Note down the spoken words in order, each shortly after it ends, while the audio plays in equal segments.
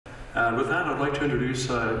And with that, I'd like to introduce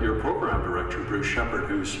your program director, Bruce Shepard,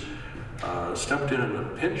 who's stepped in a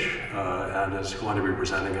pinch and is going to be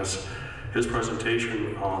presenting us his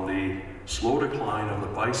presentation on the slow decline of the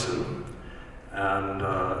bison. And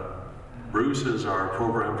Bruce is our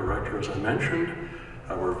program director, as I mentioned.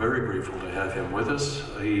 We're very grateful to have him with us.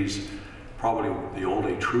 He's probably the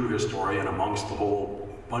only true historian amongst the whole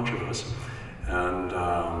bunch of us,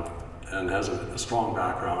 and has a strong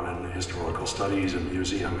background in historical studies and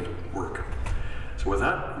museum work. So with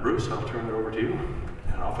that, Bruce, I'll turn it over to you,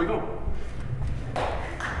 and off we go.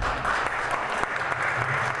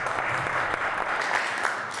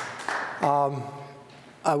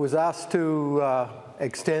 I was asked to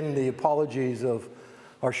extend the apologies of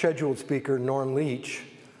our scheduled speaker, Norm Leach,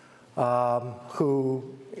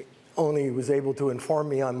 who only was able to inform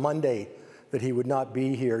me on Monday that he would not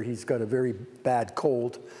be here. He's got a very bad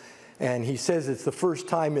cold, and he says it's the first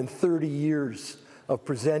time in 30 years of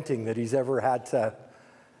presenting that he's ever had to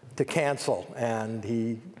cancel, and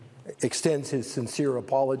he extends his sincere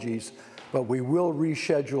apologies, but we will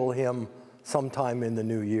reschedule him sometime in the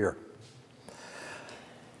new year.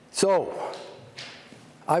 So,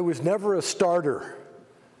 I was never a starter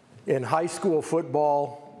in high school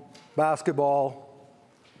football, basketball,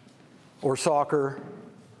 or soccer.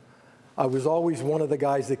 I was always one of the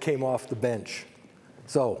guys that came off the bench.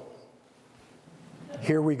 So,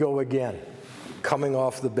 here we go again, coming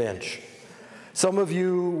off the bench. Some of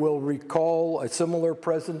you will recall a similar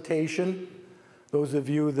presentation, those of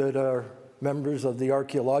you that are members of the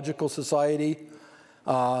Archaeological Society.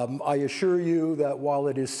 I assure you that while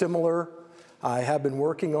it is similar, I have been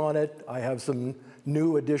working on it. I have some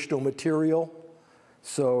new additional material.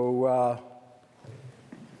 So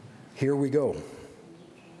here we go.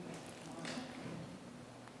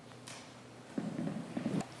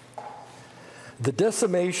 The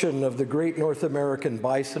decimation of the great North American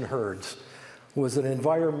bison herds was an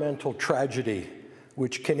environmental tragedy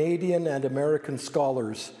which Canadian and American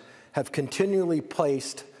scholars have continually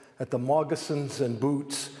placed at the moccasins and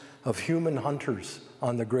boots of human hunters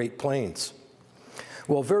on the Great Plains.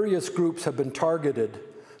 While various groups have been targeted,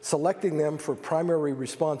 selecting them for primary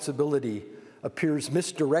responsibility appears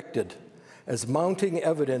misdirected, as mounting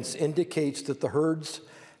evidence indicates that the herds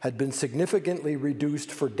had been significantly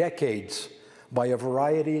reduced for decades by a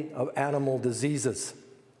variety of animal diseases.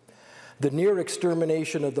 The near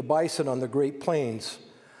extermination of the bison on the Great Plains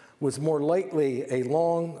was more likely a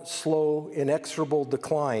long, slow, inexorable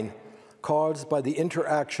decline caused by the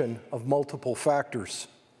interaction of multiple factors.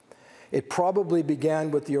 It probably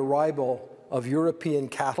began with the arrival of European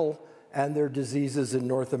cattle and their diseases in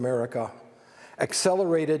North America,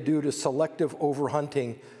 accelerated due to selective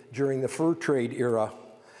overhunting during the fur trade era,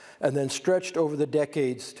 and then stretched over the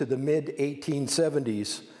decades to the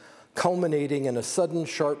mid-1870s, culminating in a sudden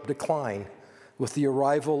sharp decline with the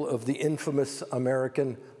arrival of the infamous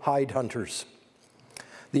American hide hunters.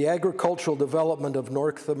 The agricultural development of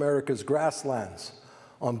North America's grasslands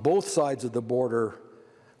on both sides of the border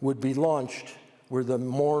would be launched where the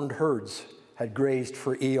mourned herds had grazed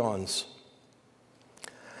for eons.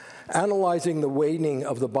 Analyzing the waning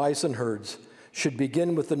of the bison herds should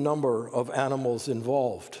begin with the number of animals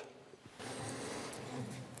involved.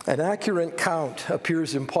 An accurate count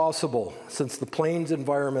appears impossible since the plains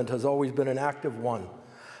environment has always been an active one,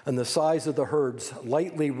 and the size of the herds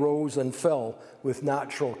lightly rose and fell with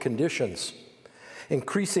natural conditions.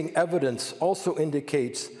 Increasing evidence also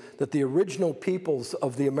indicates that the original peoples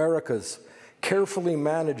of the Americas carefully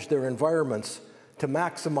managed their environments to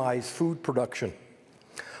maximize food production.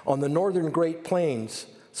 On the northern Great Plains,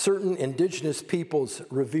 certain indigenous peoples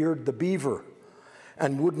revered the beaver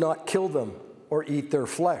and would not kill them or eat their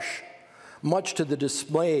flesh, much to the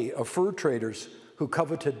dismay of fur traders who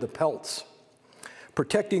coveted the pelts.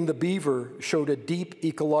 Protecting the beaver showed a deep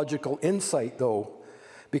ecological insight, though,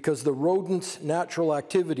 because the rodent's natural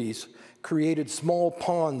activities created small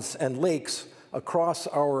ponds and lakes across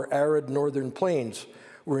our arid northern plains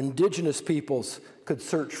where indigenous peoples could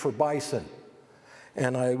search for bison.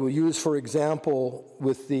 And I will use, for example,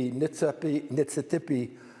 with the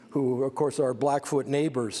Niitsitapi, who, of course, are Blackfoot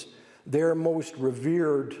neighbors, their most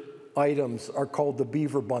revered items are called the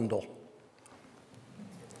beaver bundle.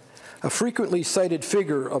 A frequently cited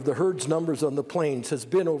figure of the herd's numbers on the plains has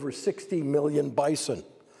been over 60 million bison,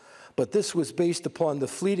 but this was based upon the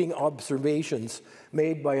fleeting observations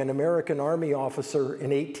made by an American Army officer in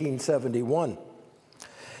 1871.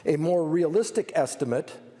 A more realistic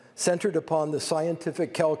estimate, centered upon the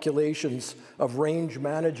scientific calculations of range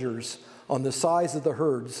managers on the size of the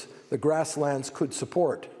herds the grasslands could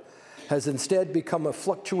support, has instead become a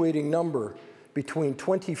fluctuating number between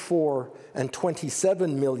 24 and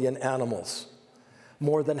 27 million animals.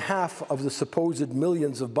 More than half of the supposed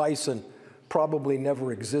millions of bison probably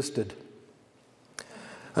never existed.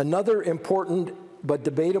 Another important but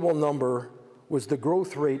debatable number was the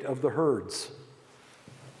growth rate of the herds.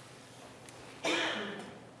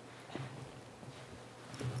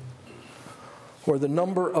 Or the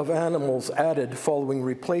number of animals added following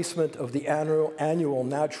replacement of the annual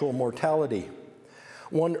natural mortality.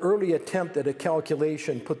 One early attempt at a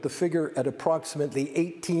calculation put the figure at approximately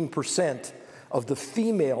 18% of the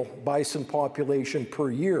female bison population per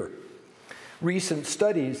year. Recent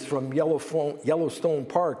studies from Yellowstone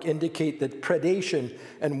Park indicate that predation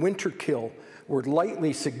and winter kill were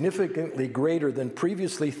likely significantly greater than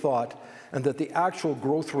previously thought, and that the actual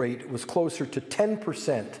growth rate was closer to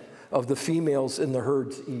 10% of the females in the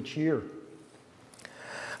herds each year.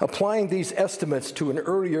 Applying these estimates to an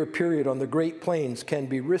earlier period on the Great Plains can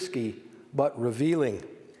be risky, but revealing.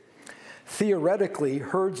 Theoretically,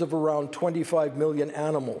 herds of around 25 million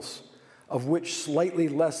animals, of which slightly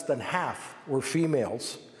less than half were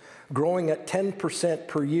females, growing at 10%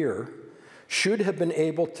 per year, should have been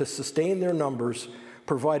able to sustain their numbers,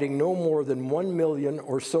 providing no more than 1 million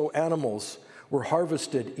or so animals were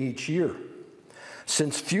harvested each year.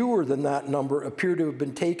 Since fewer than that number appear to have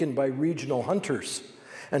been taken by regional hunters,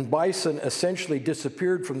 and bison essentially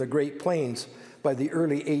disappeared from the Great Plains by the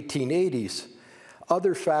early 1880s,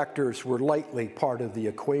 other factors were likely part of the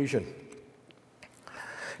equation.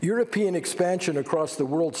 European expansion across the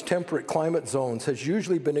world's temperate climate zones has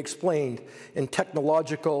usually been explained in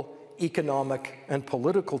technological, economic, and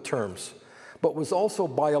political terms, but was also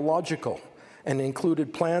biological and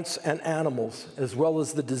included plants and animals as well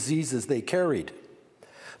as the diseases they carried.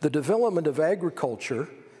 The development of agriculture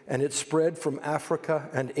and its spread from Africa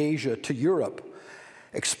and Asia to Europe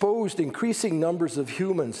exposed increasing numbers of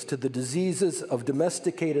humans to the diseases of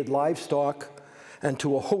domesticated livestock and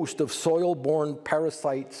to a host of soil-borne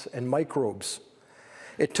parasites and microbes.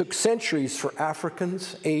 It took centuries for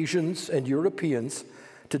Africans, Asians, and Europeans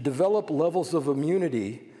to develop levels of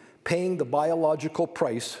immunity, paying the biological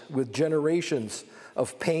price with generations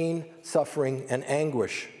of pain, suffering, and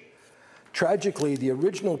anguish. Tragically, the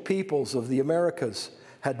original peoples of the Americas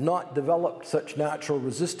had not developed such natural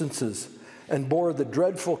resistances and bore the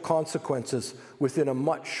dreadful consequences within a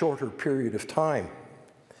much shorter period of time.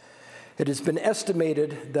 It has been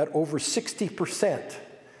estimated that over 60%,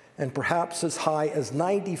 and perhaps as high as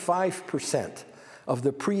 95%, of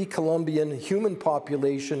the pre-Columbian human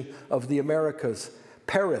population of the Americas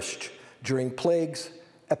perished during plagues,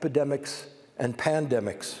 epidemics, and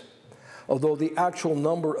pandemics, although the actual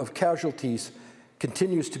number of casualties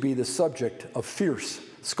continues to be the subject of fierce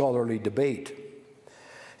scholarly debate.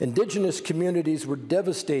 Indigenous communities were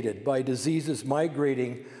devastated by diseases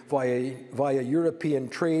migrating via European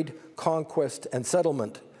trade, conquest, and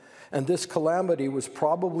settlement, and this calamity was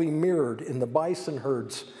probably mirrored in the bison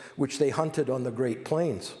herds which they hunted on the Great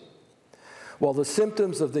Plains. While the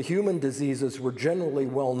symptoms of the human diseases were generally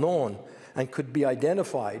well known and could be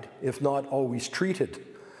identified, if not always treated,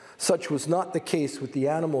 such was not the case with the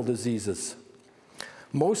animal diseases.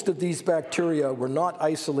 Most of these bacteria were not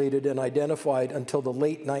isolated and identified until the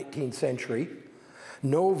late 19th century.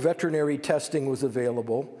 No veterinary testing was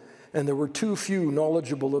available, and there were too few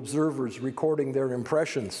knowledgeable observers recording their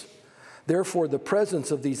impressions. Therefore, the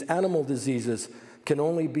presence of these animal diseases can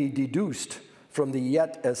only be deduced from the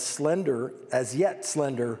yet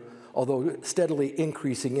slender, although steadily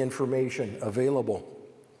increasing information available.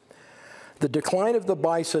 The decline of the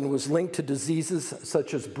bison was linked to diseases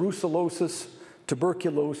such as brucellosis,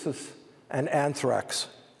 tuberculosis, and anthrax.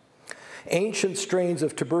 Ancient strains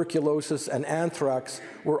of tuberculosis and anthrax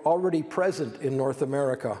were already present in North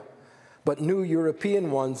America, but new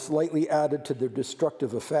European ones lightly added to their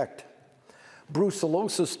destructive effect.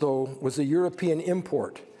 Brucellosis, though, was a European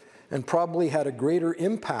import and probably had a greater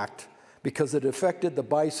impact because it affected the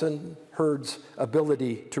bison herd's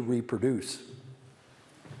ability to reproduce.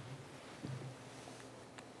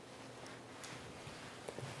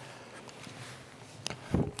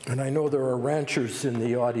 And I know there are ranchers in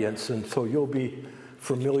the audience, and so you'll be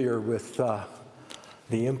familiar with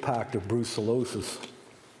the impact of brucellosis,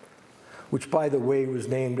 which, by the way, was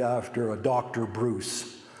named after a Dr.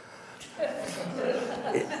 Bruce.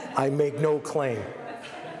 I make no claim.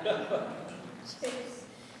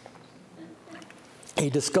 He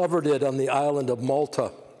discovered it on the island of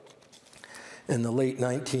Malta in the late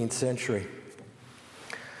 19th century.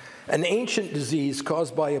 An ancient disease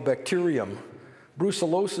caused by a bacterium,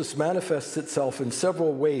 brucellosis manifests itself in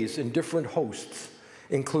several ways in different hosts,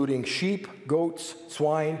 including sheep, goats,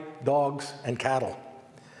 swine, dogs, and cattle.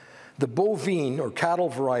 The bovine or cattle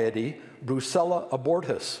variety, Brucella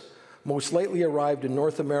abortus, most likely arrived in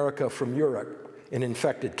North America from Europe in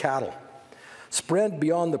infected cattle. Spread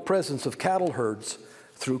beyond the presence of cattle herds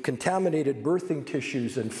through contaminated birthing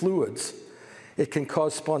tissues and fluids, it can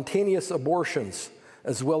cause spontaneous abortions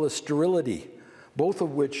as well as sterility, both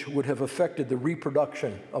of which would have affected the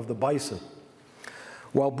reproduction of the bison.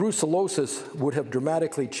 While brucellosis would have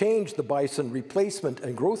dramatically changed the bison replacement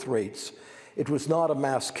and growth rates, it was not a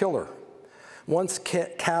mass killer. Once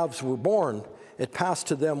calves were born, it passed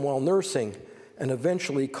to them while nursing and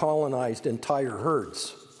eventually colonized entire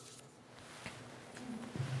herds.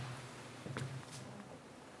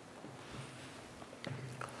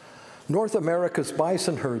 North America's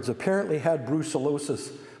bison herds apparently had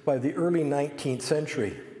brucellosis by the early 19th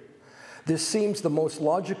century. This seems the most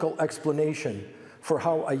logical explanation for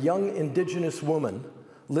how a young indigenous woman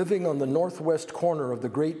living on the northwest corner of the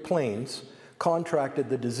Great Plains contracted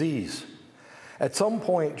the disease. At some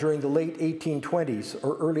point during the late 1820s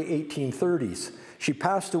or early 1830s, she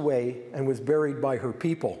passed away and was buried by her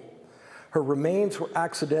people. Her remains were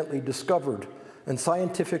accidentally discovered and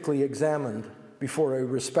scientifically examined before a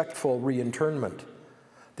respectful reinterment.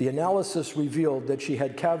 The analysis revealed that she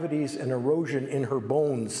had cavities and erosion in her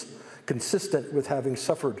bones, consistent with having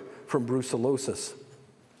suffered from brucellosis.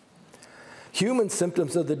 Human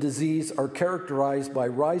symptoms of the disease are characterized by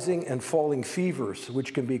rising and falling fevers,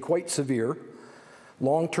 which can be quite severe.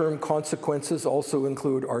 Long-term consequences also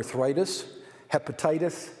include arthritis,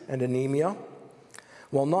 hepatitis, and anemia.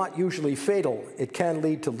 While not usually fatal, it can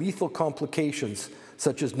lead to lethal complications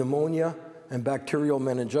such as pneumonia and bacterial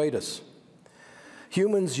meningitis.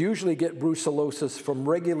 Humans usually get brucellosis from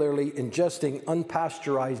regularly ingesting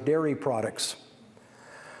unpasteurized dairy products.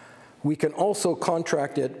 We can also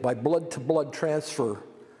contract it by blood-to-blood transfer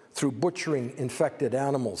through butchering infected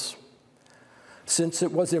animals. Since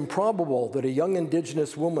it was improbable that a young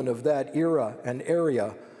indigenous woman of that era and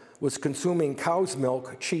area was consuming cow's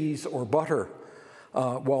milk, cheese, or butter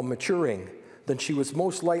while maturing, then she was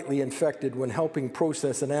most likely infected when helping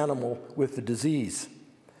process an animal with the disease.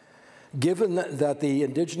 Given that the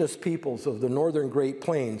indigenous peoples of the northern Great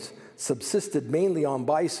Plains subsisted mainly on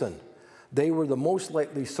bison, they were the most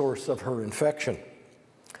likely source of her infection.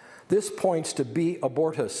 This points to B.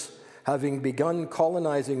 abortus having begun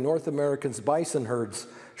colonizing North America's bison herds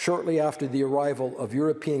shortly after the arrival of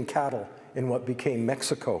European cattle in what became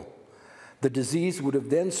Mexico. The disease would have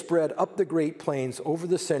then spread up the Great Plains over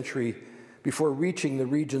the century before reaching the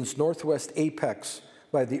region's northwest apex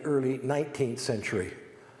by the early 19th century.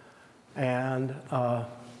 And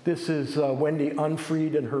this is Wendy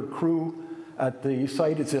Unfried and her crew at the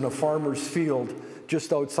site. It's in a farmer's field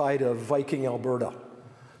just outside of Viking, Alberta.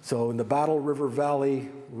 So in the Battle River Valley,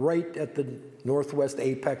 right at the northwest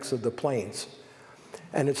apex of the plains.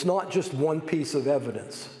 And it's not just one piece of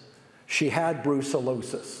evidence. She had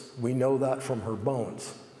brucellosis. We know that from her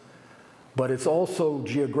bones. But it's also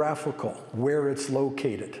geographical, where it's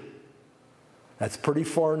located. That's pretty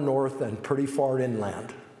far north and pretty far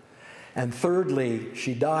inland. And thirdly,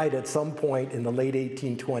 she died at some point in the late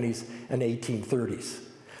 1820s and 1830s.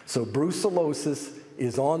 So brucellosis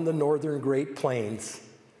is on the northern Great Plains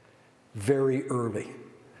very early.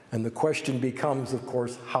 And the question becomes, of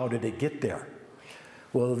course, how did it get there?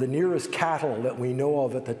 Well, the nearest cattle that we know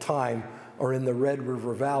of at the time are in the Red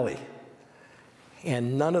River Valley.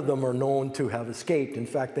 And none of them are known to have escaped. In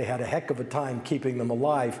fact, they had a heck of a time keeping them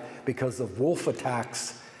alive because of wolf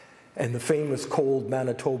attacks and the famous cold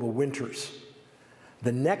Manitoba winters.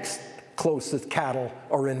 The next closest cattle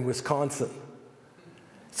are in Wisconsin.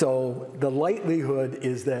 So the likelihood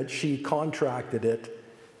is that she contracted it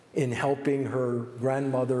in helping her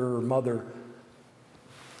grandmother or mother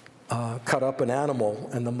cut up an animal,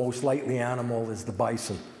 and the most likely animal is the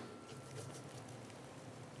bison.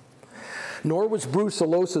 Nor was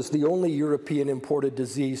brucellosis the only European imported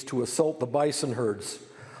disease to assault the bison herds,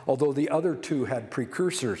 although the other two had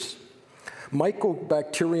precursors.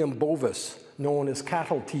 Mycobacterium bovis, known as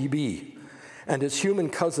cattle TB, and its human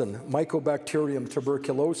cousin, Mycobacterium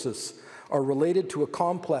tuberculosis, are related to a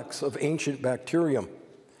complex of ancient bacterium.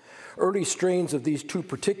 Early strains of these two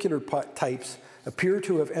particular types appear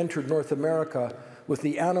to have entered North America with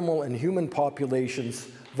the animal and human populations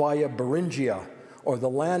via Beringia, or the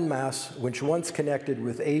landmass which once connected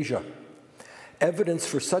with Asia. Evidence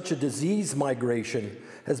for such a disease migration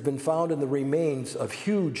has been found in the remains of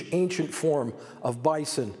huge ancient form of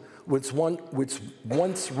bison which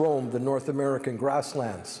once roamed the North American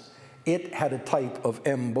grasslands. It had a type of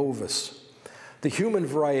M. bovis. The human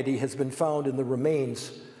variety has been found in the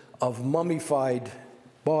remains of mummified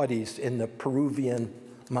bodies in the Peruvian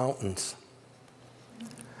mountains.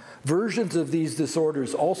 Versions of these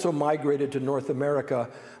disorders also migrated to North America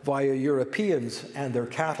via Europeans and their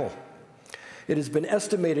cattle. It has been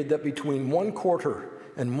estimated that between 1/4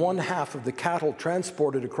 and 1/2 of the cattle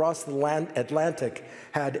transported across the Atlantic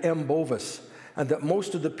had M. bovis, and that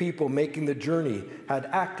most of the people making the journey had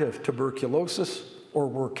active tuberculosis or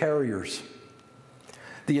were carriers.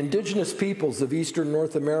 The indigenous peoples of eastern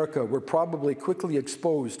North America were probably quickly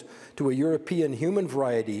exposed to a European human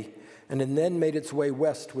variety and then made its way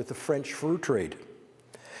west with the French fur trade.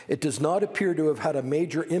 It does not appear to have had a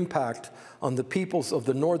major impact on the peoples of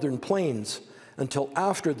the northern plains until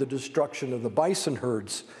after the destruction of the bison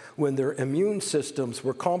herds, when their immune systems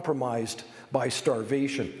were compromised by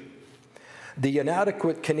starvation. The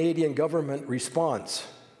inadequate Canadian government response.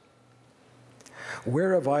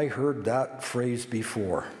 Where have I heard that phrase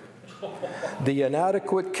before? The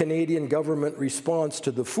inadequate Canadian government response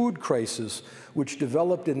to the food crisis, which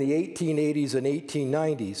developed in the 1880s and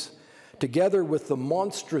 1890s, together with the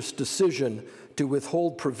monstrous decision to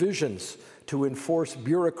withhold provisions to enforce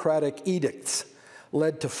bureaucratic edicts,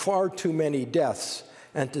 led to far too many deaths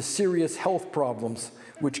and to serious health problems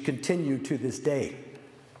which continue to this day.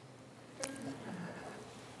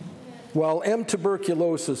 While M.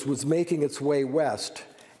 tuberculosis was making its way west,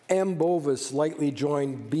 M. bovis likely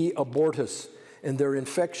joined B. abortus in their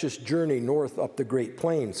infectious journey north up the Great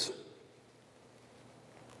Plains.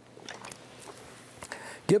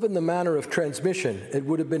 Given the manner of transmission, it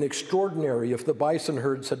would have been extraordinary if the bison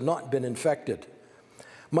herds had not been infected.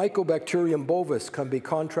 Mycobacterium bovis can be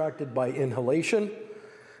contracted by inhalation,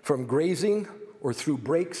 from grazing, or through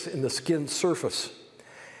breaks in the skin surface.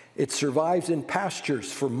 It survives in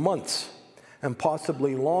pastures for months, and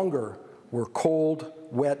possibly longer where cold,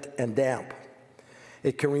 wet, and damp.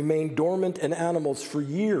 It can remain dormant in animals for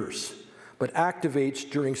years, but activates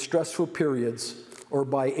during stressful periods or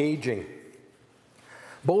by aging.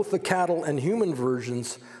 Both the cattle and human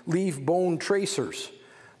versions leave bone tracers,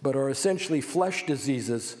 but are essentially flesh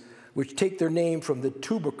diseases which take their name from the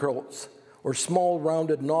tubercles, or small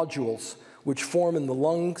rounded nodules, which form in the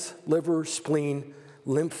lungs, liver, spleen,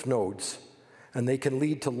 lymph nodes, and they can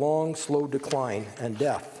lead to long, slow decline and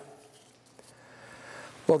death.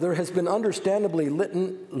 While there has been understandably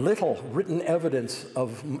little written evidence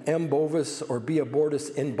of M. bovis or B. abortus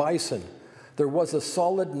in bison, there was a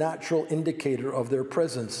solid natural indicator of their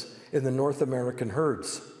presence in the North American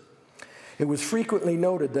herds. It was frequently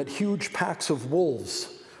noted that huge packs of wolves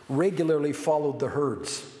regularly followed the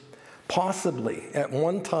herds. Possibly, at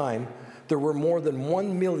one time, there were more than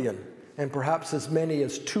 1 million and perhaps as many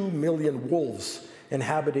as 2 million wolves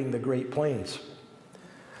inhabiting the Great Plains.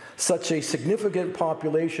 Such a significant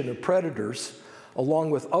population of predators,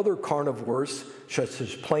 along with other carnivores such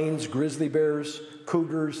as plains grizzly bears,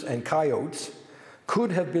 cougars, and coyotes,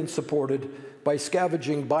 could have been supported by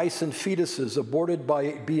scavenging bison fetuses aborted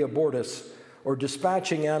by B. abortus or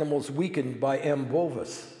dispatching animals weakened by M.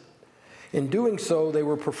 bovis. In doing so, they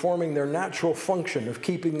were performing their natural function of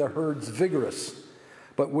keeping the herds vigorous,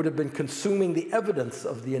 but would have been consuming the evidence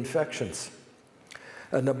of the infections.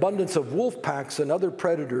 An abundance of wolf packs and other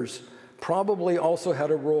predators probably also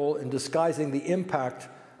had a role in disguising the impact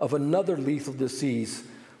of another lethal disease,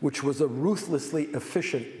 which was a ruthlessly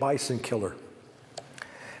efficient bison killer.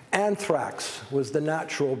 Anthrax was the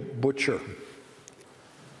natural butcher.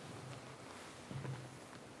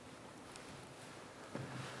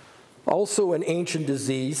 Also an ancient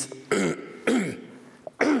disease,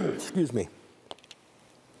 excuse me.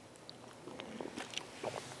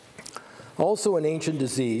 Also an ancient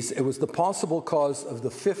disease, it was the possible cause of the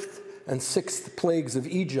 5th and 6th plagues of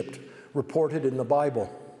Egypt reported in the Bible.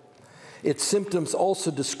 Its symptoms also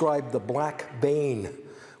describe the Black Bane,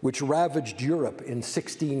 which ravaged Europe in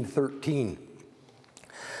 1613.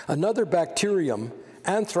 Another bacterium,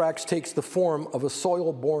 anthrax takes the form of a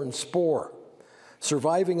soil-borne spore.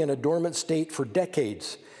 Surviving in a dormant state for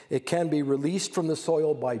decades, it can be released from the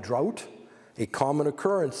soil by drought, a common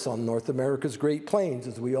occurrence on North America's Great Plains,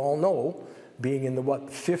 as we all know, being in the,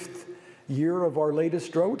 5th year of our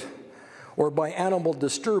latest drought, or by animal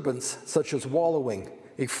disturbance, such as wallowing,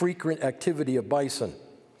 a frequent activity of bison.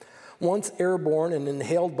 Once airborne and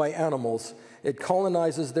inhaled by animals, it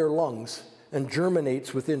colonizes their lungs and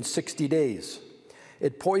germinates within 60 days.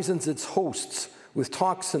 It poisons its hosts with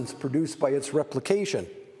toxins produced by its replication.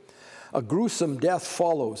 A gruesome death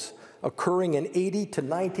follows, occurring in 80 to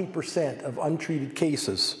 90% of untreated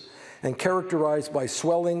cases, and characterized by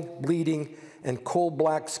swelling, bleeding, and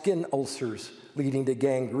coal-black skin ulcers leading to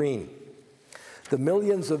gangrene. The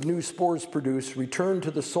millions of new spores produced return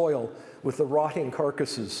to the soil with the rotting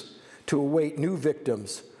carcasses to await new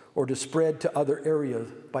victims or to spread to other areas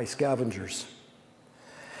by scavengers.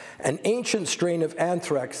 An ancient strain of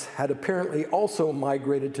anthrax had apparently also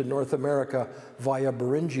migrated to North America via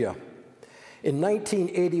Beringia. In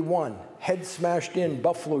 1981, head-smashed-in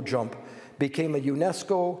buffalo jump became a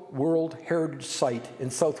UNESCO World Heritage Site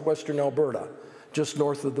in southwestern Alberta, just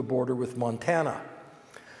north of the border with Montana.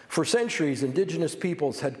 For centuries, Indigenous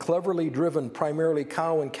peoples had cleverly driven primarily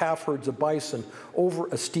cow and calf herds of bison over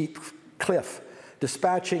a steep cliff,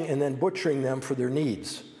 dispatching and then butchering them for their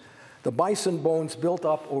needs. The bison bones built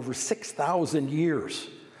up over 6,000 years,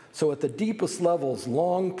 so at the deepest levels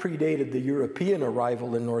long predated the European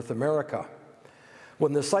arrival in North America.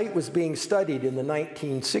 When the site was being studied in the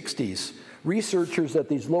 1960s, researchers at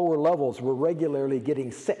these lower levels were regularly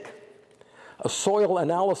getting sick. A soil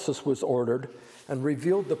analysis was ordered and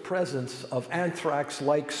revealed the presence of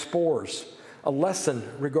anthrax-like spores, a lesson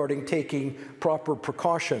regarding taking proper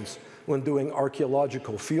precautions when doing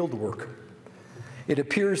archaeological field work. It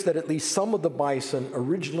appears that at least some of the bison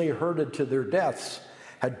originally herded to their deaths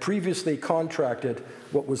had previously contracted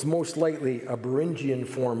what was most likely a Beringian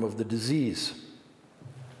form of the disease.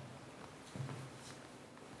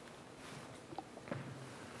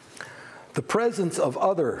 The presence of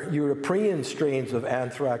other European strains of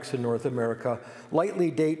anthrax in North America likely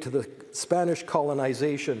date to the Spanish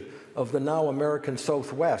colonization of the now American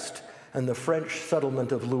Southwest and the French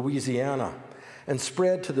settlement of Louisiana, and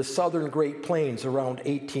spread to the southern Great Plains around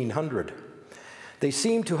 1800. They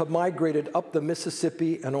seem to have migrated up the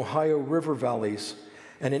Mississippi and Ohio River valleys,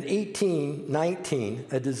 and in 1819,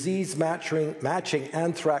 a disease matching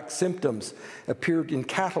anthrax symptoms appeared in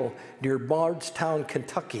cattle near Bardstown,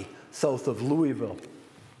 Kentucky, south of Louisville,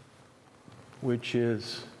 which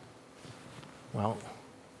is, well,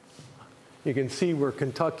 you can see where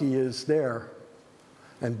Kentucky is there.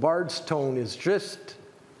 And Bardstown is just,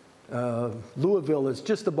 Louisville is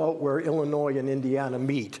just about where Illinois and Indiana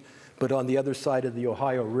meet, but on the other side of the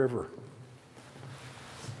Ohio River.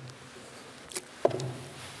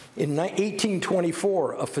 In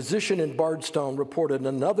 1824, a physician in Bardstown reported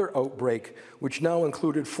another outbreak, which now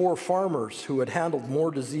included 4 farmers who had handled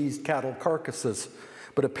more diseased cattle carcasses,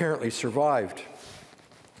 but apparently survived.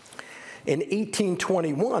 In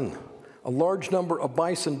 1821, a large number of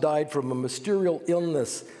bison died from a mysterious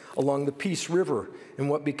illness along the Peace River in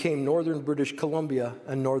what became northern British Columbia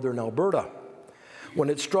and northern Alberta.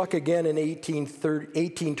 When it struck again in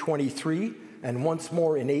 1823 and once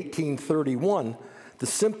more in 1831, the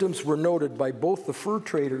symptoms were noted by both the fur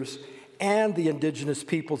traders and the indigenous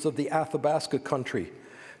peoples of the Athabasca country.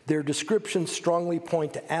 Their descriptions strongly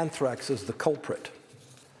point to anthrax as the culprit.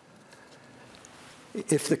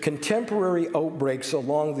 If the contemporary outbreaks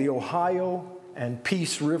along the Ohio and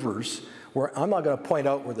Peace Rivers, where I'm not going to point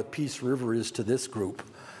out where the Peace River is to this group,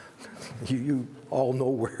 you all know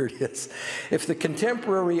where it is. If the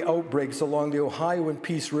contemporary outbreaks along the Ohio and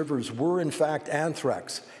Peace Rivers were in fact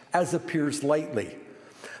anthrax, as appears likely,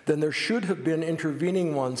 then there should have been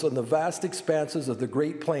intervening ones on the vast expanses of the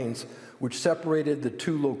Great Plains which separated the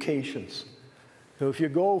two locations. So if you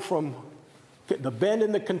go from the bend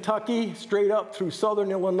in the Kentucky straight up through southern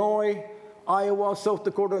Illinois, Iowa, South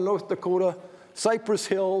Dakota, North Dakota, Cypress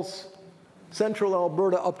Hills, central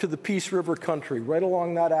Alberta up to the Peace River country, right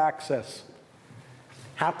along that axis,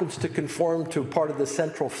 happens to conform to part of the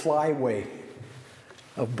central flyway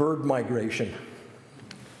of bird migration.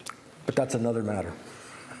 But that's another matter.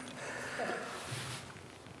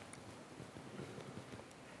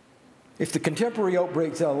 If the contemporary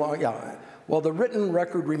outbreaks along, while the written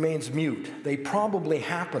record remains mute, they probably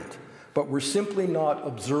happened, but were simply not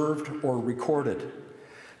observed or recorded.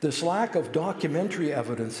 This lack of documentary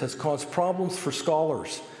evidence has caused problems for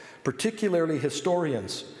scholars, particularly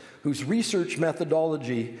historians, whose research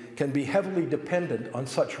methodology can be heavily dependent on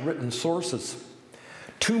such written sources.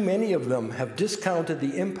 Too many of them have discounted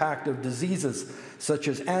the impact of diseases such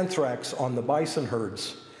as anthrax on the bison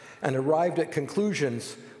herds and arrived at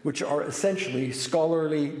conclusions which are essentially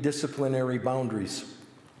scholarly disciplinary boundaries.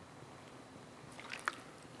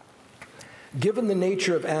 Given the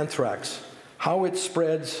nature of anthrax, how it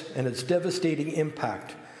spreads, and its devastating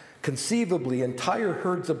impact, conceivably entire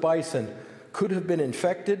herds of bison could have been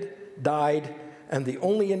infected, died, and the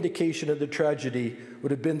only indication of the tragedy would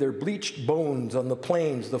have been their bleached bones on the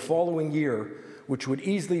plains the following year, which would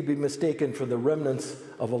easily be mistaken for the remnants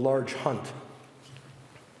of a large hunt.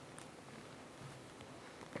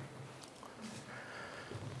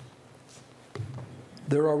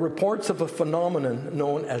 There are reports of a phenomenon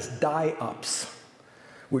known as die-ups,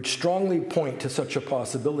 which strongly point to such a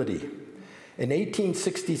possibility. In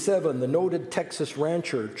 1867, the noted Texas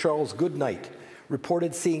rancher Charles Goodnight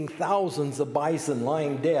reported seeing thousands of bison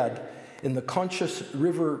lying dead in the Conchas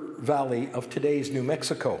River Valley of today's New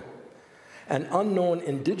Mexico. An unknown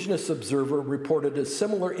indigenous observer reported a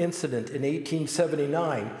similar incident in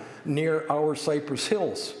 1879 near our Cypress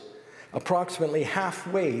Hills, approximately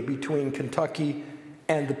halfway between Kentucky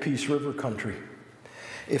and the Peace River country.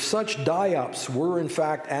 If such die-ups were in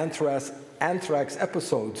fact anthrax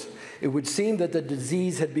episodes, it would seem that the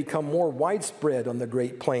disease had become more widespread on the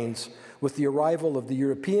Great Plains with the arrival of the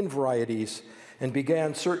European varieties and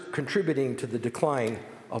began contributing to the decline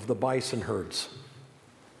of the bison herds.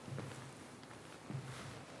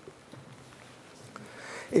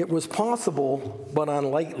 It was possible, but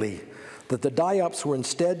unlikely, that the die-ups were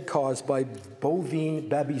instead caused by bovine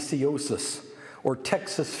babesiosis, or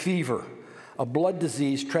Texas fever, a blood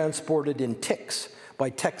disease transported in ticks by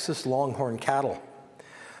Texas longhorn cattle.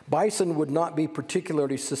 Bison would not be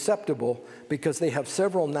particularly susceptible because they have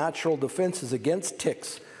several natural defenses against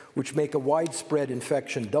ticks, which make a widespread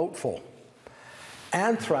infection doubtful.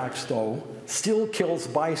 Anthrax, though, still kills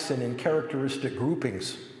bison in characteristic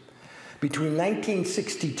groupings. Between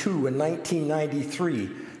 1962 and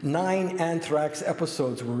 1993, 9 anthrax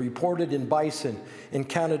episodes were reported in bison in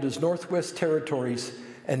Canada's Northwest Territories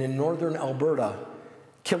and in northern Alberta,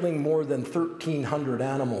 killing more than 1,300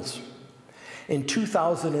 animals. In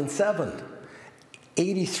 2007,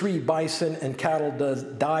 83 bison and cattle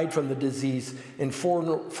died from the disease in four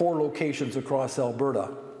locations across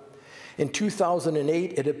Alberta. In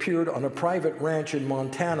 2008, it appeared on a private ranch in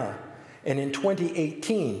Montana, and in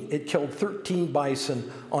 2018, it killed 13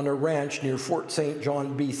 bison on a ranch near Fort St.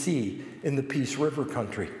 John, BC, in the Peace River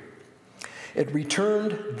country. It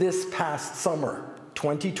returned this past summer,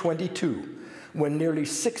 2022, when nearly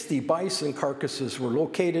 60 bison carcasses were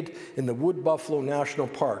located in the Wood Buffalo National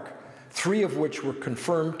Park, 3 of which were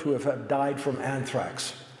confirmed to have died from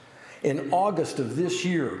anthrax. In August of this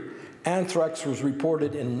year, anthrax was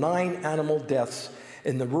reported in 9 animal deaths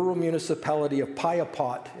in the rural municipality of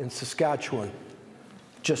Piapot in Saskatchewan,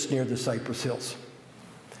 just near the Cypress Hills.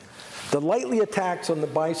 The lightly attacks on the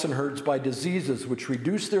bison herds by diseases which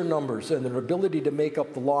reduced their numbers and their ability to make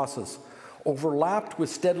up the losses overlapped with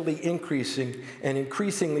steadily increasing and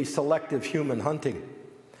increasingly selective human hunting.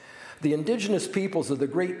 The indigenous peoples of the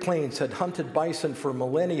Great Plains had hunted bison for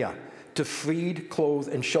millennia to feed, clothe,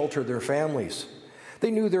 and shelter their families. They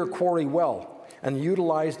knew their quarry well and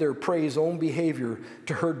utilized their prey's own behavior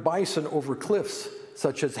to herd bison over cliffs,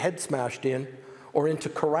 such as head smashed in, or into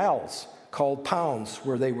corrals called pounds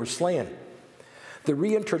where they were slain. The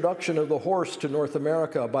reintroduction of the horse to North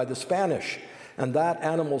America by the Spanish and that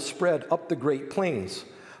animal's spread up the Great Plains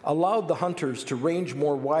allowed the hunters to range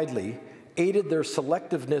more widely, aided their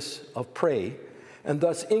selectiveness of prey, and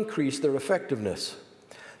thus increased their effectiveness.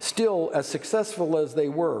 Still, as successful as they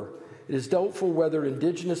were, it is doubtful whether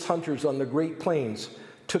indigenous hunters on the Great Plains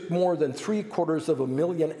took more than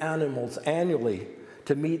 750,000 animals annually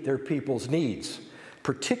to meet their people's needs,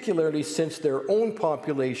 particularly since their own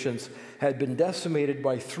populations had been decimated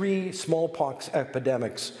by 3 smallpox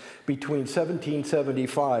epidemics between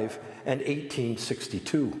 1775 and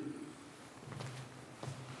 1862.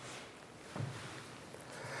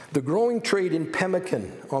 The growing trade in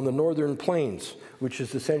pemmican on the northern plains, which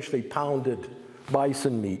is essentially pounded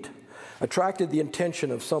bison meat, attracted the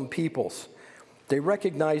attention of some peoples. They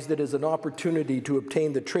recognized it as an opportunity to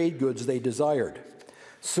obtain the trade goods they desired.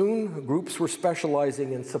 Soon, groups were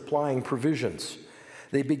specializing in supplying provisions.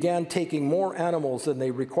 They began taking more animals than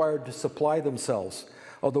they required to supply themselves,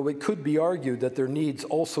 although it could be argued that their needs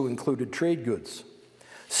also included trade goods.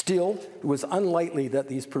 Still, it was unlikely that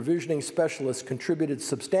these provisioning specialists contributed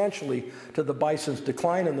substantially to the bison's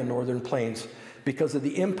decline in the northern plains because of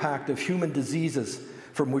the impact of human diseases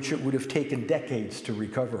from which it would have taken decades to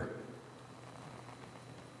recover.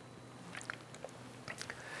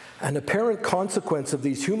 An apparent consequence of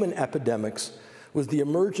these human epidemics was the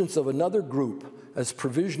emergence of another group as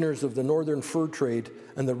provisioners of the northern fur trade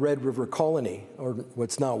and the Red River Colony, or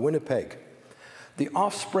what's now Winnipeg. The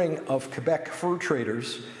offspring of Quebec fur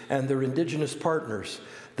traders and their indigenous partners,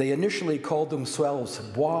 they initially called themselves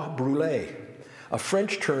bois brûlés, a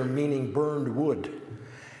French term meaning burned wood,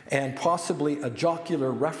 and possibly a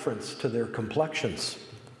jocular reference to their complexions.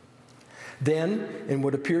 Then, in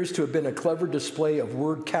what appears to have been a clever display of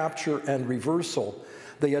word capture and reversal,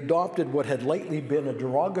 they adopted what had lately been a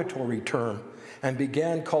derogatory term and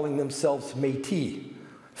began calling themselves métis,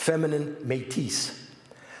 feminine métis.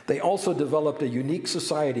 They also developed a unique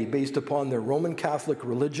society based upon their Roman Catholic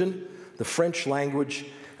religion, the French language,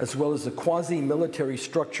 as well as the quasi-military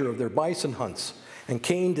structure of their bison hunts, and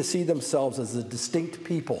came to see themselves as a distinct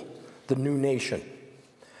people, the new nation.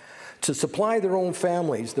 To supply their own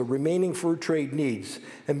families the remaining fur trade needs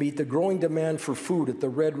and meet the growing demand for food at the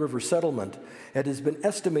Red River settlement, it has been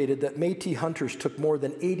estimated that Métis hunters took more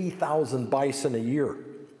than 80,000 bison a year.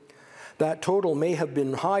 That total may have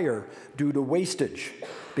been higher due to wastage,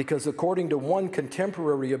 because according to one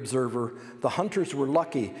contemporary observer, the hunters were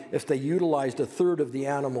lucky if they utilized a third of the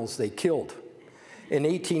animals they killed. In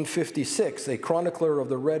 1856, a chronicler of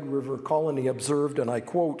the Red River colony observed, and I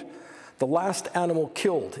quote, "The last animal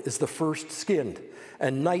killed is the first skinned,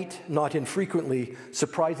 and night, not infrequently,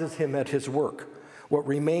 surprises him at his work. What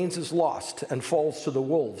remains is lost and falls to the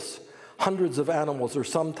wolves. Hundreds of animals are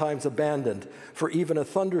sometimes abandoned, for even a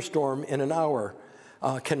thunderstorm in an hour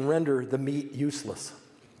can render the meat useless."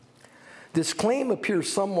 This claim appears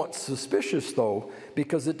somewhat suspicious, though,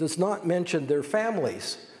 because it does not mention their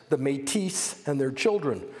families, the Métis and their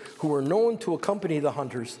children, who are known to accompany the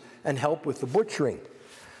hunters and help with the butchering.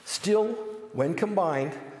 Still, when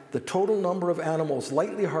combined, the total number of animals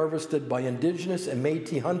lightly harvested by Indigenous and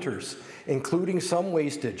Métis hunters, including some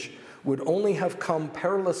wastage, would only have come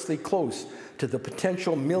perilously close to the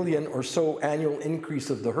potential million or so annual increase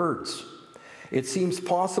of the herds. It seems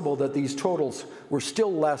possible that these totals were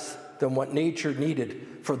still less than what nature needed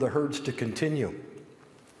for the herds to continue.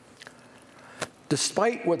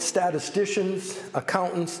 Despite what statisticians,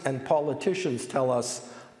 accountants, and politicians tell us,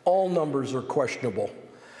 all numbers are questionable.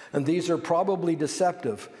 And these are probably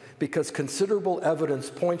deceptive because considerable evidence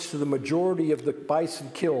points to the majority of the bison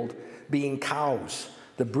killed being cows,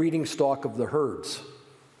 the breeding stock of the herds.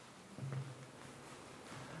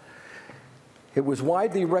 It was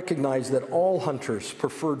widely recognized that all hunters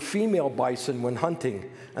preferred female bison when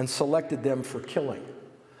hunting and selected them for killing.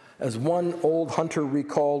 As one old hunter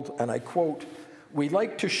recalled, and I quote, "We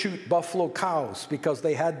liked to shoot buffalo cows because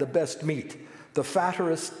they had the best meat, the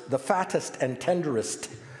fattest and tenderest.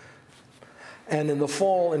 And in the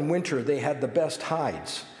fall and winter, they had the best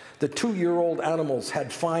hides. The 2-year-old animals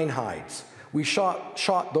had fine hides. We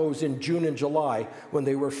shot those in June and July when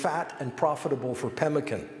they were fat and profitable for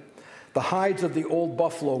pemmican. The hides of the old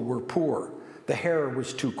buffalo were poor. The hair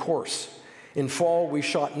was too coarse. In fall, we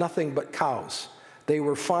shot nothing but cows. They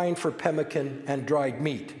were fine for pemmican and dried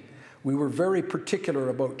meat. We were very particular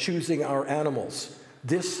about choosing our animals.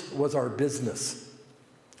 This was our business."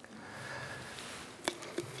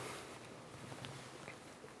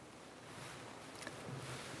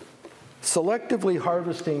 Selectively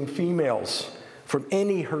harvesting females from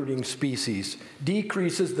any herding species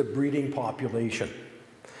decreases the breeding population.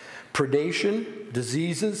 Predation,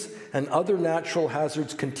 diseases, and other natural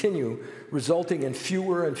hazards continue, resulting in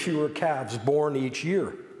fewer and fewer calves born each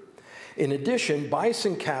year. In addition,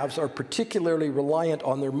 bison calves are particularly reliant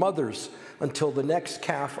on their mothers until the next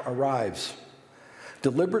calf arrives.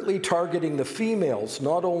 Deliberately targeting the females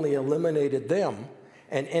not only eliminated them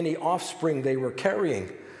and any offspring they were carrying,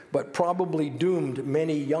 but probably doomed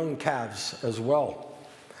many young calves as well.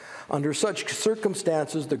 Under such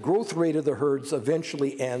circumstances, the growth rate of the herds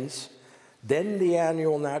eventually ends, then the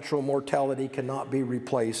annual natural mortality cannot be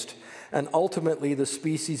replaced, and ultimately the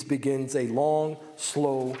species begins a long,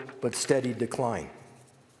 slow, but steady decline.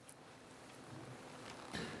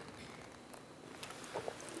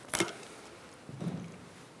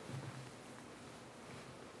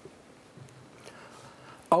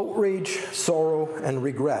 Outrage, sorrow, and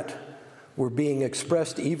regret were being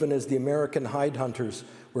expressed even as the American hide hunters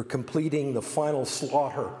were completing the final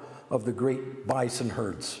slaughter of the great bison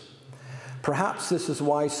herds. Perhaps this is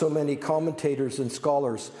why so many commentators and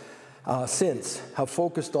scholars since have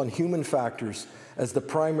focused on human factors as the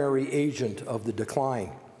primary agent of the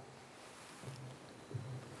decline.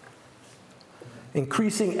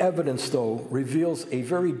 Increasing evidence, though, reveals a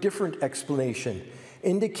very different explanation,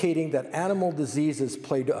 indicating that animal diseases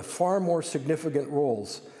played a far more significant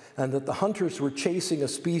roles and that the hunters were chasing a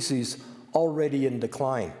species already in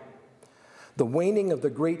decline. The waning of the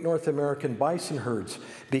great North American bison herds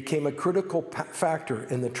became a critical factor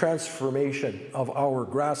in the transformation of our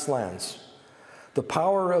grasslands. The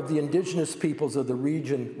power of the indigenous peoples of the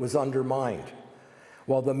region was undermined,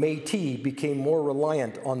 while the Métis became more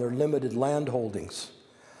reliant on their limited land holdings.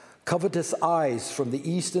 Covetous eyes from the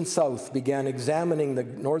east and south began examining the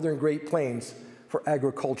northern Great Plains for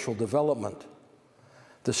agricultural development.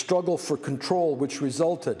 The struggle for control which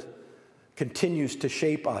resulted continues to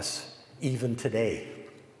shape us even today.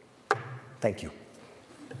 Thank you.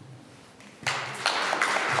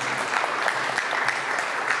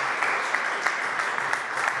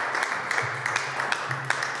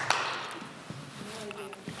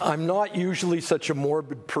 I'm not usually such a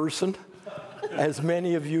morbid person, as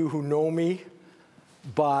many of you who know me,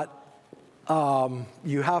 but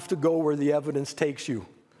you have to go where the evidence takes you.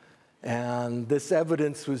 And this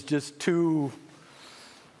evidence was just too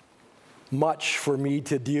much for me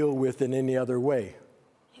to deal with in any other way.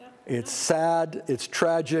 It's sad, it's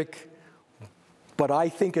tragic, but I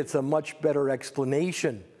think it's a much better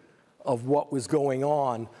explanation of what was going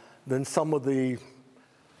on than some of the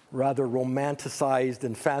rather romanticized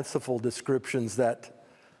and fanciful descriptions that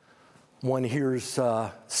one hears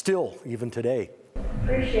still, even today.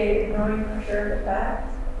 Appreciate knowing for sure the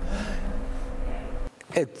facts.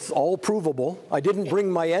 It's all provable. I didn't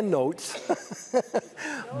bring my endnotes,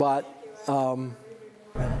 but...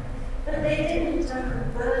 But they didn't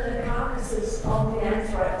burn the carcasses of the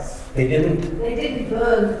anthrax. They didn't? They didn't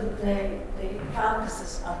burn the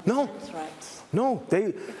carcasses of the anthrax. No,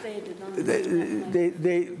 If they did not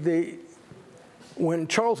when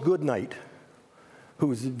Charles Goodnight, who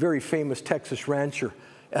was a very famous Texas rancher,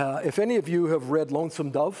 if any of you have read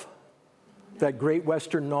Lonesome Dove, that great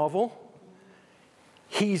Western novel,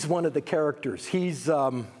 he's one of the characters. He's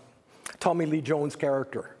Tommy Lee Jones'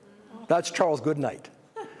 character. That's Charles Goodnight.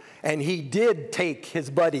 And he did take his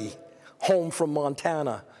buddy home from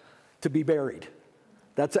Montana to be buried.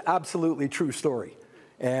 That's an absolutely true story.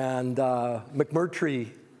 And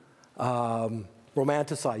McMurtry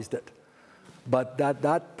romanticized it. But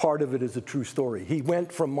that part of it is a true story. He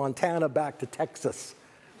went from Montana back to Texas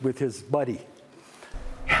with his buddy.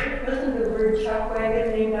 Wasn't the word chuck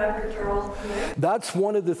wagon named after Charles Goodnight? That's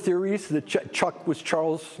one of the theories, that Chuck was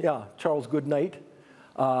Charles Goodnight.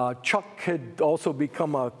 Chuck had also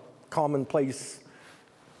become a commonplace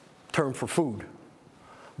term for food.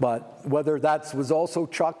 But whether that was also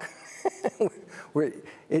Chuck,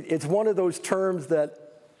 it's one of those terms that,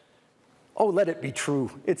 oh, let it be true.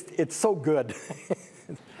 It's so good.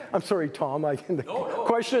 I'm sorry, Tom, the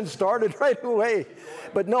question started right away.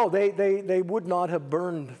 But no, they would not have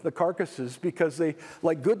burned the carcasses because they,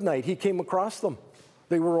 like Goodnight, he came across them.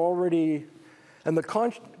 They were already, and the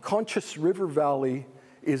Conchas River Valley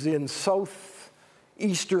is in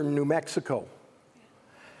southeastern New Mexico.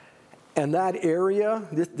 And that area,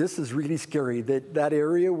 this is really scary, that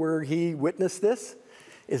area where he witnessed this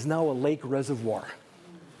is now a lake reservoir.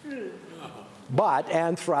 But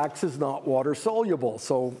anthrax is not water soluble,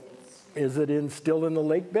 so is it still in the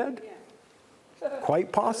lake bed?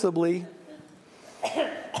 Quite possibly.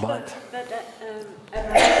 But at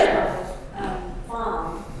our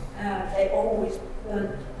farm, they always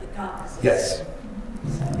burn the carcasses. yes,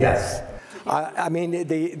 yes. I mean,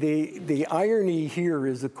 the irony here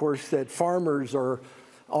is, of course, that farmers are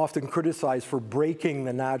often criticized for breaking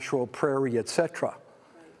the natural prairie, etc.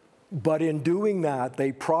 But in doing that,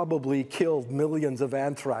 they probably killed millions of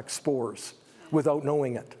anthrax spores without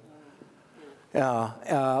knowing it.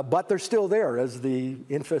 But they're still there as the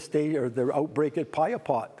infestation or the outbreak at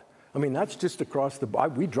Piapot. I mean, that's just across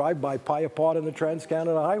we drive by Piapot on the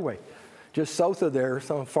Trans-Canada Highway. Just south of there,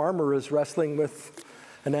 some farmer is wrestling with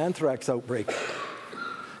an anthrax outbreak.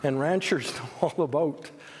 And ranchers know all about.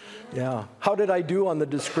 Yeah. How did I do on the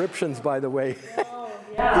descriptions, by the way?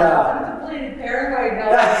 I'm completely paranoid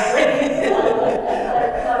now.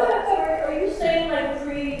 Are you saying like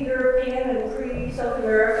pre-European and pre-South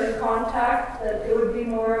American contact, that it would be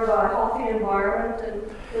more of a healthy environment, and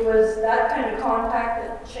it was that kind of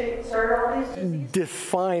contact that started all these diseases?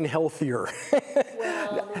 Define healthier.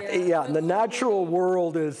 Yeah, the natural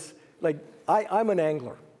world is like, I'm an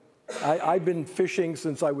angler. I've been fishing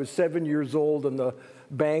since I was 7 years old on the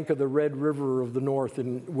bank of the Red River of the North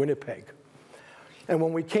in Winnipeg. And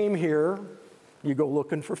when we came here, you go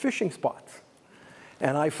looking for fishing spots.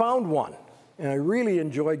 And I found one, and I really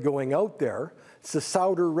enjoyed going out there. It's the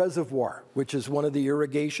Souder Reservoir, which is one of the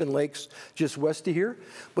irrigation lakes just west of here.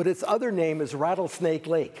 But its other name is Rattlesnake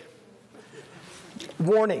Lake.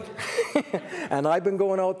 Warning. And I've been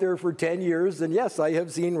going out there for 10 years, and yes, I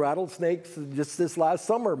have seen rattlesnakes. Just this last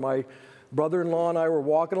summer, my brother-in-law and I were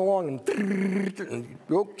walking along, and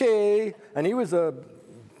okay. And he was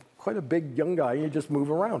quite a big young guy. You just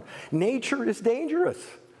move around. Nature is dangerous.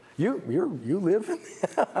 You live.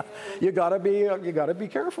 You gotta be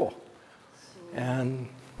careful. And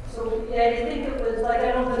so yeah, do you think it was like,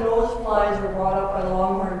 I know the nose flies were brought up by the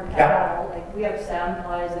longhorn cattle. Like we have sand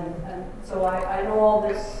flies, and so I know all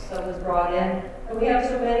this that was brought in. And we have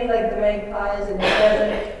so many, like the magpies and the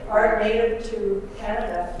pheasant aren't native to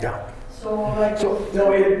Canada. yeah. So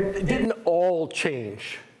No, it didn't all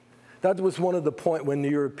change. That was one of the points when the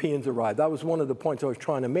Europeans arrived. That was one of the points I was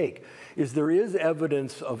trying to make, is there is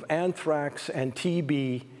evidence of anthrax and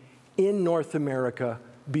TB in North America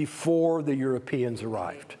before the Europeans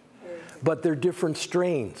arrived. But they're different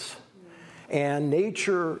strains. And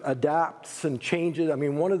nature adapts and changes. I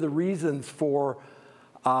mean, one of the reasons for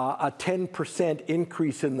a 10%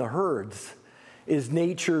 increase in the herds is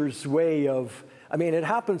nature's way of, I mean, it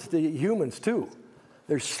happens to humans too.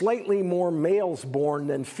 There's slightly more males born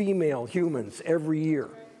than female humans every year.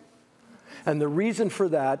 And the reason for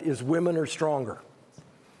that is women are stronger.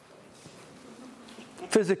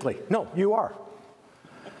 Physically. No, you are.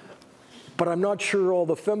 But I'm not sure all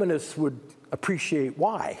the feminists would appreciate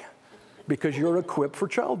why. Because you're equipped for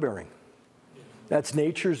childbearing. That's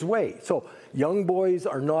nature's way. So young boys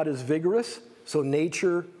are not as vigorous, so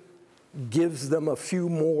nature gives them a few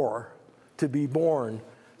more to be born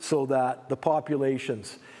so that the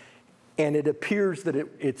populations, and it appears that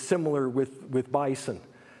it's similar with bison.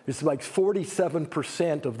 It's like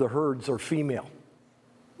 47% of the herds are female.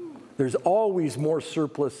 There's always more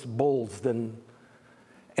surplus bulls than,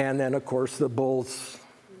 and then of course the bulls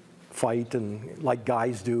fight and like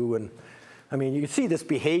guys do, and I mean, you can see this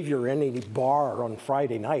behavior in any bar on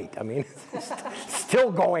Friday night. I mean, it's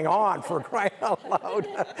still going on, for crying out loud.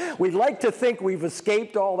 We'd like to think we've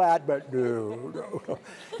escaped all that, but no.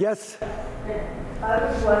 Yes? I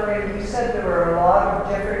was wondering, you said there were a lot of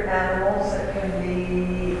different animals that can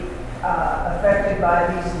be affected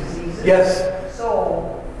by these diseases. Yes.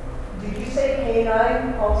 So, did you say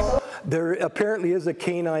canine also? There apparently is a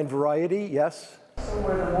canine variety, yes. So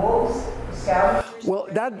were the wolves, the scavengers? Well,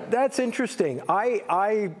 that's interesting.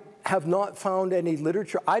 I have not found any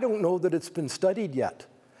literature. I don't know that it's been studied yet.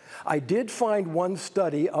 I did find one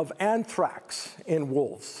study of anthrax in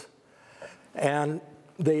wolves. And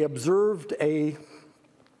they observed a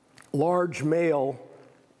large male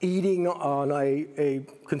eating on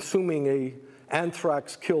consuming a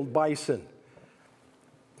anthrax-killed bison.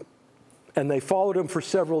 And they followed him for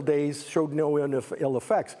several days, showed no ill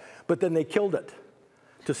effects, but then they killed it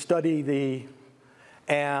to study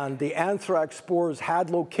and the anthrax spores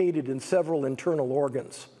had located in several internal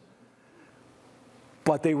organs,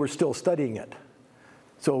 but they were still studying it.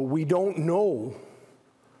 So we don't know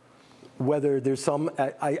whether there's some,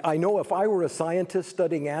 I know if I were a scientist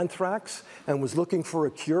studying anthrax and was looking for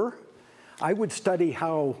a cure, I would study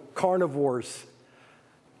how carnivores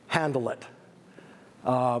handle it.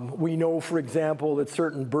 We know, for example, that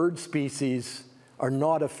certain bird species are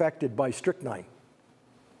not affected by strychnine.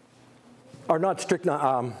 Or not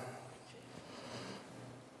strychnine,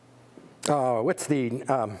 what's there's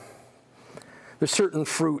certain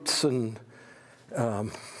fruits and...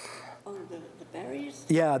 the berries?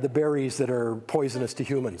 Yeah, the berries that are poisonous to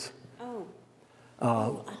humans.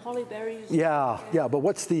 Holly berries? Yeah, but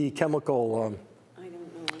what's the chemical? I don't know.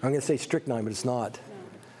 I'm going to say strychnine, but it's not. No.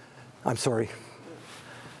 I'm sorry.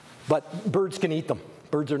 But birds can eat them.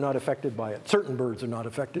 Birds are not affected by it. Certain birds are not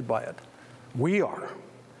affected by it. We are.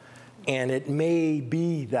 And it may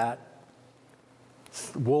be that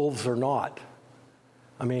wolves are not.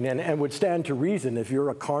 I mean, and would stand to reason if you're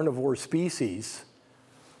a carnivore species,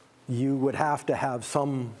 you would have to have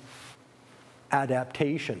some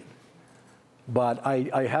adaptation. But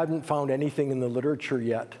I hadn't found anything in the literature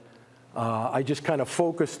yet. I just kind of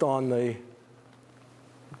focused on the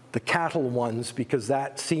cattle ones because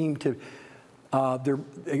that seemed to,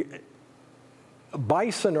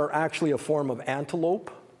 bison are actually a form of antelope,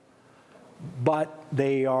 but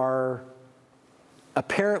they are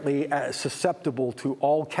apparently susceptible to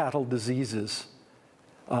all cattle diseases.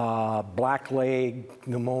 Blackleg,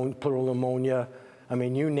 pleural pneumonia, I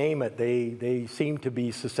mean, you name it, they seem to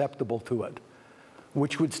be susceptible to it,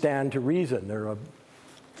 which would stand to reason. They're a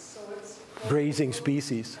grazing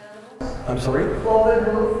species. I'm sorry?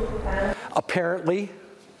 Apparently,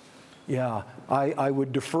 yeah. I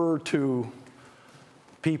would defer to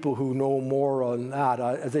people who know more on that.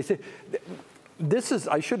 As I say, this is,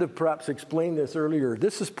 I should have perhaps explained this earlier,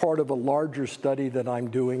 this is part of a larger study that I'm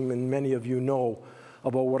doing, and many of you know,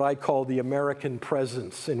 about what I call the American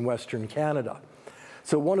presence in Western Canada.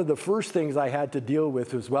 So one of the first things I had to deal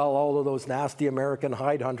with was, well, all of those nasty American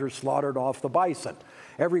hide hunters slaughtered off the bison.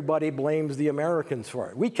 Everybody blames the Americans for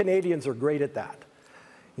it. We Canadians are great at that.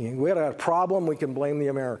 We had a problem, we can blame the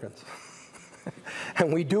Americans.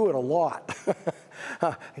 And we do it a lot.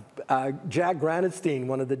 Jack Granatstein,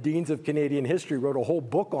 one of the deans of Canadian history, wrote a whole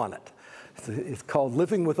book on it. It's called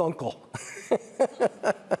Living with Uncle.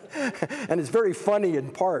 And it's very funny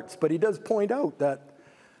in parts, but he does point out that,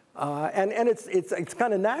 and it's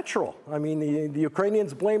kind of natural. I mean, the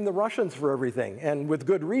Ukrainians blame the Russians for everything, and with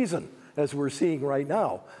good reason, as we're seeing right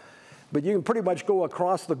now. But you can pretty much go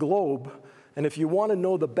across the globe, and if you want to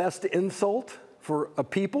know the best insult for a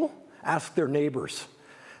people, ask their neighbors,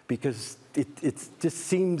 because it just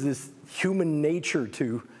seems this human nature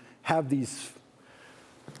to have these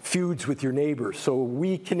feuds with your neighbors. So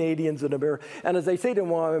we Canadians and America, and as I say to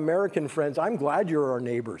my American friends, I'm glad you're our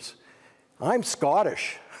neighbors. I'm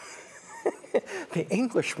Scottish. The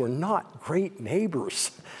English were not great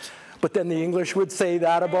neighbors. But then the English would say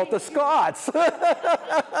that about the Scots.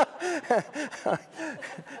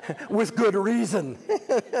 With good reason.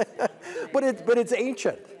 But it's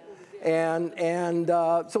ancient. And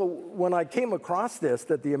so when I came across this,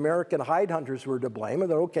 that the American hide hunters were to blame, I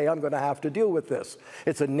thought, okay, I'm going to have to deal with this.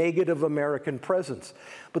 It's a negative American presence.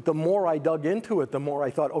 But the more I dug into it, the more I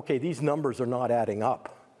thought, okay, these numbers are not adding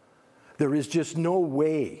up. There is just no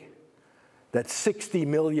way that 60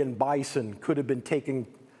 million bison could have been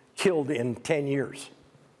killed in 10 years.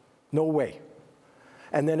 No way.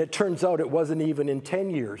 And then it turns out it wasn't even in 10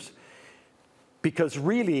 years, because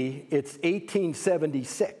really it's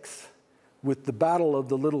 1876 with the Battle of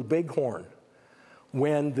the Little Bighorn,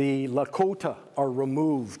 when the Lakota are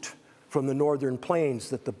removed from the northern plains,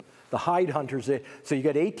 that the hide hunters, so you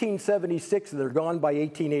got 1876 and they're gone by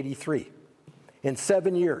 1883, in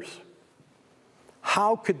 7 years.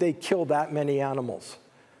 How could they kill that many animals?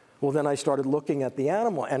 Well, then I started looking at the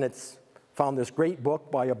animal, and found this great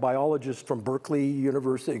book by a biologist from Berkeley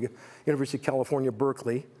University of California,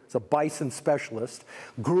 Berkeley. It's a bison specialist,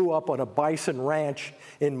 grew up on a bison ranch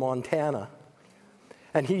in Montana.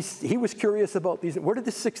 And he was curious about these. Where did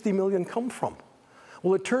the 60 million come from?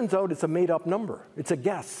 Well, it turns out it's a made-up number. It's a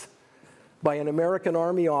guess by an American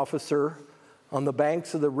Army officer on the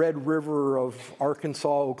banks of the Red River of Arkansas,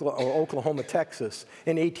 or Oklahoma, Texas,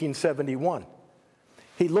 in 1871.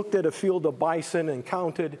 He looked at a field of bison and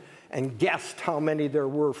counted and guessed how many there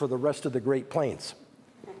were for the rest of the Great Plains.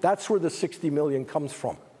 That's where the 60 million comes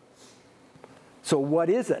from. So what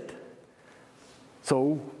is it?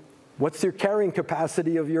 So what's your carrying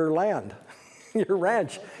capacity of your land, your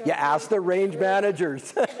ranch? You ask the range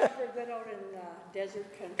managers. Desert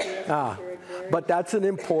country. But that's an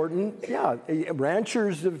important,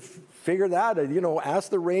 ranchers have figured that, ask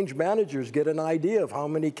the range managers, get an idea of how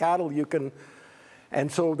many cattle you can,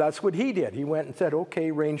 and so that's what he did. He went and said,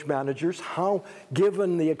 okay, range managers,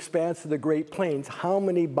 given the expanse of the Great Plains, how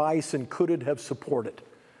many bison could it have supported?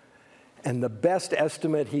 And the best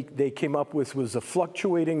estimate they came up with was a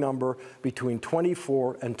fluctuating number between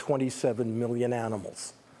 24 and 27 million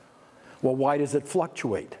animals. Well, why does it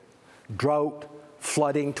fluctuate? Drought,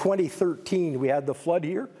 flooding. 2013, we had the flood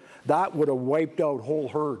here. That would have wiped out whole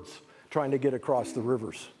herds trying to get across the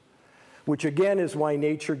rivers, which again is why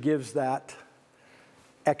nature gives that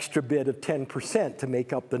extra bit of 10% to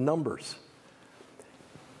make up the numbers.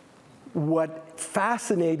 What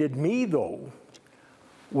fascinated me, though,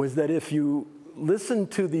 was that if you listen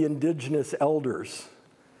to the Indigenous elders,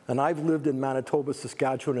 and I've lived in Manitoba,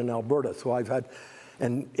 Saskatchewan, and Alberta, so I've had,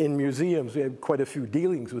 and in museums, we have quite a few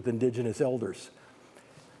dealings with Indigenous elders.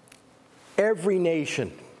 Every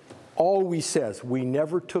nation always says, we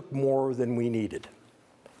never took more than we needed,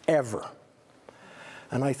 ever.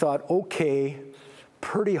 And I thought, okay,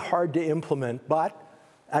 pretty hard to implement, but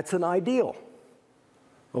that's an ideal.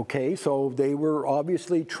 Okay, so they were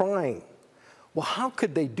obviously trying. Well, how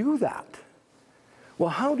could they do that? Well,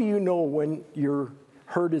 how do you know when your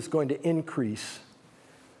herd is going to increase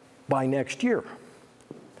by next year?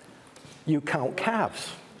 You count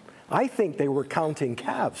calves. I think they were counting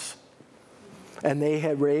calves. And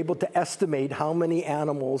they were able to estimate how many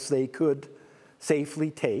animals they could safely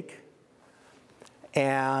take.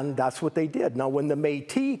 And that's what they did. Now, when the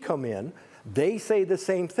Métis come in, they say the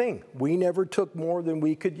same thing. We never took more than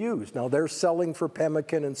we could use. Now, they're selling for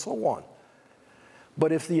pemmican and so on.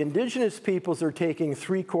 But if the Indigenous peoples are taking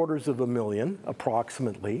 750,000,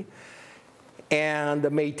 approximately, and the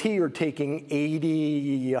Métis are taking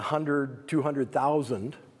 80, 100,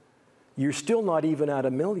 200,000, you're still not even at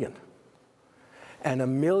 1 million. And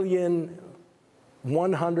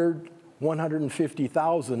 1,100,000,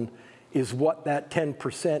 150,000 is what that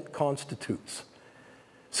 10% constitutes.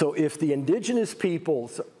 So if the Indigenous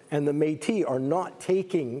peoples and the Métis are not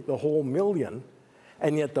taking the whole 1 million,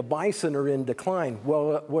 and yet the bison are in decline,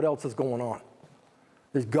 well, what else is going on?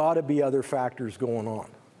 There's got to be other factors going on.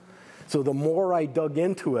 So the more I dug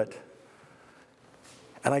into it,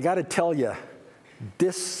 and I got to tell you,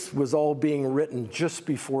 this was all being written just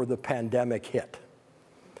before the pandemic hit.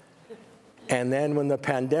 And then when the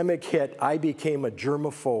pandemic hit, I became a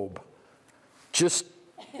germaphobe, just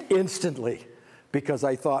instantly, because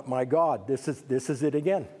I thought, my God, this is it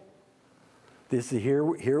again. This is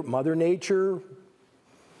here, Mother Nature,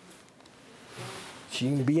 she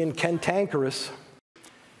can be cantankerous.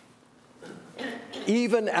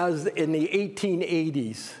 Even as in the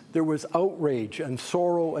 1880s, there was outrage and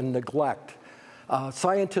sorrow and neglect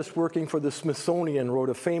Scientists working for the Smithsonian wrote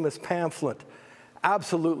a famous pamphlet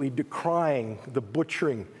absolutely decrying the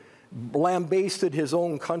butchering, lambasted his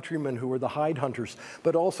own countrymen who were the hide hunters,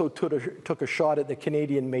 but also took a shot at the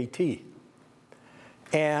Canadian Métis.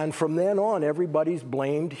 And from then on, everybody's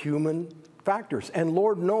blamed human factors. And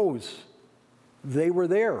Lord knows they were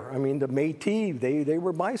there. I mean, the Métis, they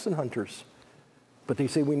were bison hunters. But they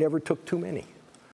say we never took too many.